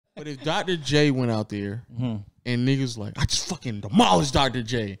But if Dr. J went out there and niggas like, I just fucking demolished Dr.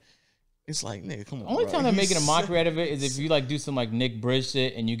 J. It's like, nigga, come on. Only time they're making a mockery out of it is if you like do some like Nick Briz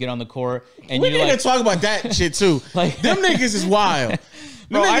shit and you get on the court and we you need like to talk about that shit too. Like them niggas is wild.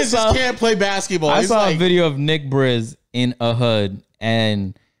 Them niggas just can't play basketball. I saw a video of Nick Briz in a HUD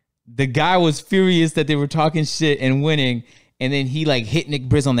and the guy was furious that they were talking shit and winning, and then he like hit Nick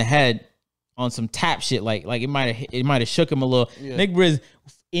Briz on the head on some tap shit. Like it might have shook him a little. Yeah. Nick Briz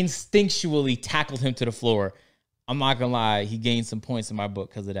instinctually tackled him to the floor. I'm not gonna lie, he gained some points in my book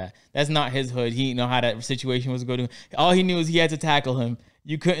because of that. That's not his hood. He didn't know how that situation was going to. All he knew is he had to tackle him.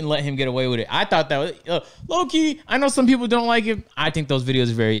 You couldn't let him get away with it. I thought that was low key. I know some people don't like it. I think those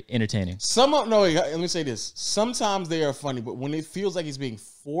videos are very entertaining. Let me say this. Sometimes they are funny, but when it feels like it's being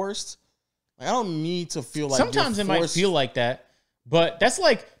forced, like, I don't need to feel like. Sometimes it might feel like that, but that's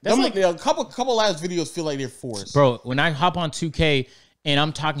like a couple last videos feel like they're forced, bro. When I hop on 2K and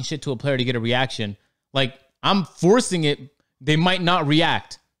I'm talking shit to a player to get a reaction, like. I'm forcing it. They might not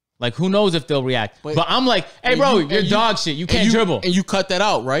react. Like, who knows if they'll react. But I'm like, hey, bro, you're dog shit. You can't dribble. And you cut that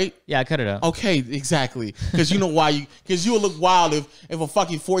out, right? Yeah, I cut it out. Okay, exactly. Because you know why. Because you would look wild if a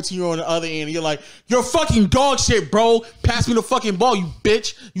fucking 14-year-old on the other end, and you're like, you're fucking dog shit, bro. Pass me the fucking ball, you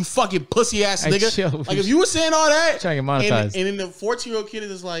bitch. You fucking pussy ass nigga. Like, if you were saying all that. Trying to get monetized. And then the 14-year-old kid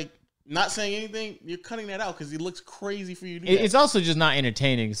is like, not saying anything, you're cutting that out because it looks crazy for you to do that. It's also just not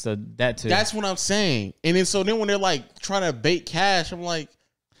entertaining, so that too. That's what I'm saying. And then when they're like trying to bait cash, I'm like,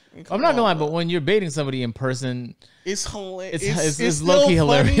 I'm not gonna lie, but when you're baiting somebody in person, it's hilarious. It's low-key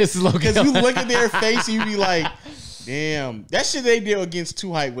hilarious. Because you look at their face and you be like, damn, that shit they did against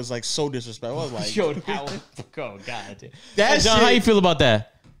 2 Hype was like so disrespectful. I was like, yo, oh god, that John, shit, how you feel about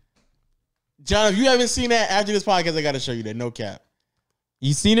that? John, if you haven't seen that after this podcast, I got to show you that. No cap.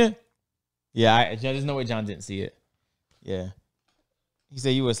 You seen it? Yeah, there's no way John didn't see it. Yeah. He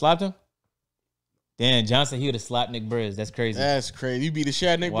said you would have slapped him? Damn, John said he would have slapped Nick Briz. That's crazy. That's crazy. You beat the shit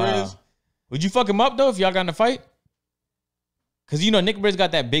out of Nick Briz? Would you fuck him up, though, if y'all got in a fight? Because, you know, Nick Briz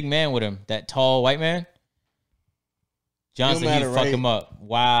got that big man with him, that tall white man. John said he'd fuck him up.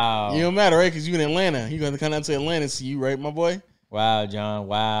 Wow. You don't matter, right? Because you in Atlanta. You going to come down to Atlanta and see you, right, my boy? Wow, John.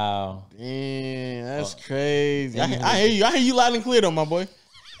 Wow. Damn, that's crazy. I hear you. I hear you loud and clear, though, my boy.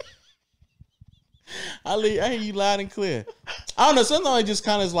 I hear you loud and clear. I don't know. Sometimes it just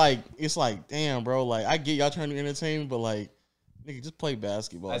kind of like, it's like, damn, bro. Like, I get y'all trying to entertain me, but like, nigga, just play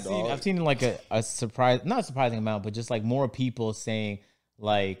basketball. I've seen like a surprise, not a surprising amount, but just like more people saying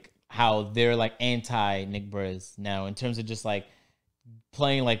like how they're like anti Nick Briz now in terms of just like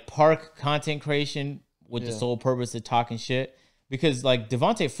playing like park content creation with the sole purpose of talking shit. Because like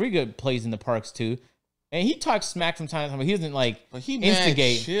Devontae Freegood plays in the parks too. And he talks smack from time to time, but he doesn't like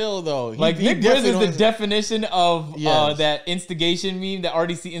instigate. Chill though. Like Nick Briz is the definition of that instigation meme, the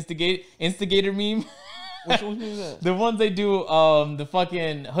RDC instigator meme. Which one is that? The ones they do, the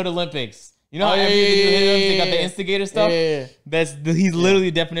fucking Hood Olympics. You know how every year they do Hood Olympics, they got the instigator stuff. Yeah. He's literally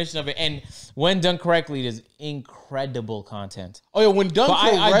the definition of it. And when done correctly, it is incredible content. Oh yeah, when done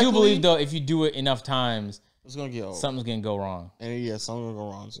correctly, I do believe though, if you do it enough times, it's gonna get old. Something's gonna go wrong. And yeah, something's gonna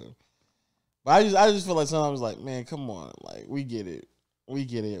go wrong too. But I just feel like sometimes like, man, come on, like we get it.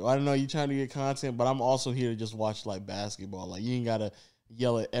 I know you're trying to get content, but I'm also here to just watch like basketball. Like you ain't gotta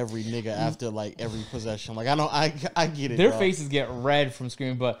yell at every nigga after like every possession. Like I get it. Their faces get red from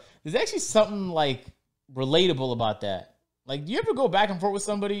screaming, but there's actually something like relatable about that. Like, do you ever go back and forth with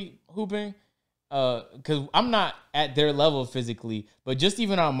somebody hooping? Because I'm not at their level physically, but just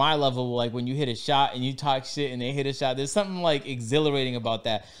even on my level, like when you hit a shot and you talk shit and they hit a shot, there's something like exhilarating about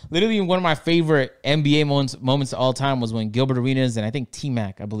that. Literally, one of my favorite NBA moments of all time was when Gilbert Arenas and I think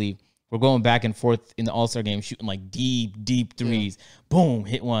T-Mac, I believe, were going back and forth in the All-Star game, shooting like deep threes. Yeah. Boom,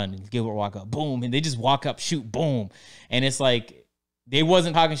 hit one. Gilbert walk up, boom, and they just walk up, shoot, boom. And it's like they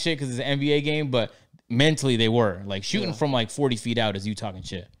wasn't talking shit because it's an NBA game, but mentally they were like shooting from like 40 feet out as you talking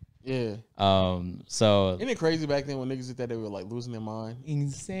shit. Yeah. So isn't it crazy back then when niggas did that they were like losing their mind?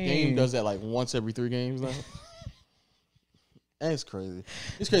 Insane. Game does that like once every 3 games now. That's crazy.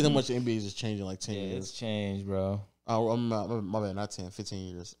 It's crazy how much the NBA is just changing like 10 years. It's changed, bro. Oh, my bad, not 10,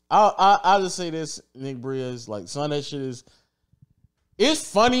 15 years. I'll just say this, Nick Briz, like some of that shit is, it's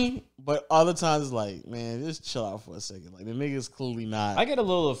funny, but other times it's like, man, just chill out for a second. Like the nigga's clearly not. I get a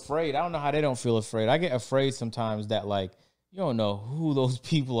little afraid. I don't know how they don't feel afraid. I get afraid sometimes that like, you don't know who those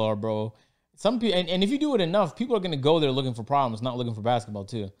people are, bro. Some people, and if you do it enough, people are gonna go there looking for problems, not looking for basketball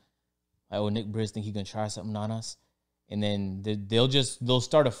too. Like, oh, Nick Briz think he gonna try something on us, and then they'll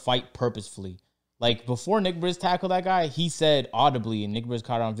start a fight purposefully. Like before Nick Briz tackled that guy, he said audibly, and Nick Briz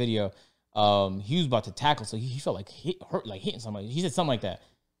caught it on video. He was about to tackle, so he felt like hurt, like hitting somebody. He said something like that.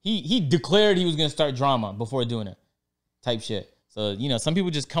 He declared he was gonna start drama before doing it, type shit. So you know, some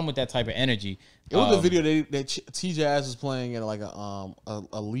people just come with that type of energy. It was a video that T Jazz was playing in like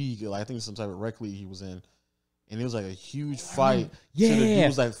a league, like I think some type of rec league he was in, and it was like a huge fight. Yeah, so the dude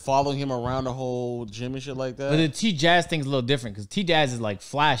was like following him around the whole gym and shit like that. But the T Jazz thing's a little different because T Jazz is like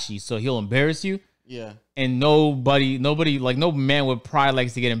flashy, so he'll embarrass you. Yeah. And nobody, like no man with pride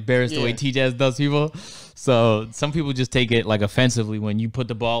likes to get embarrassed the way T Jazz does people. So some people just take it like offensively when you put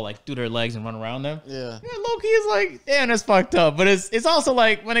the ball like through their legs and run around them. Yeah. Low key is like, damn, that's fucked up. But it's also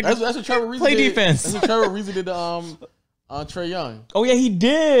like when it that's what Trevor Reeves play did. defense. That's what Trevor Reeves did to Trey Young. Oh yeah, he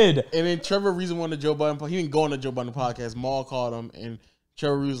did. And then Trevor Reeves won the Joe Budden. He didn't go on the Joe Budden podcast. Maul called him, and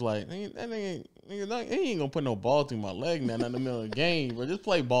Trevor Reeves was like, that nigga he ain't gonna put no ball through my leg now, not in the middle of the game, bro. Just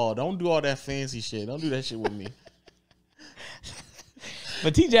play ball. Don't do all that fancy shit. Don't do that shit with me.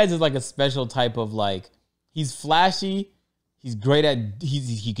 But T Jazz is like a special type of like, he's flashy, he's great at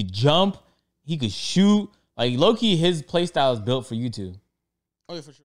he could jump, he could shoot. Like low key, his play style is built for YouTube. Oh yeah, for sure.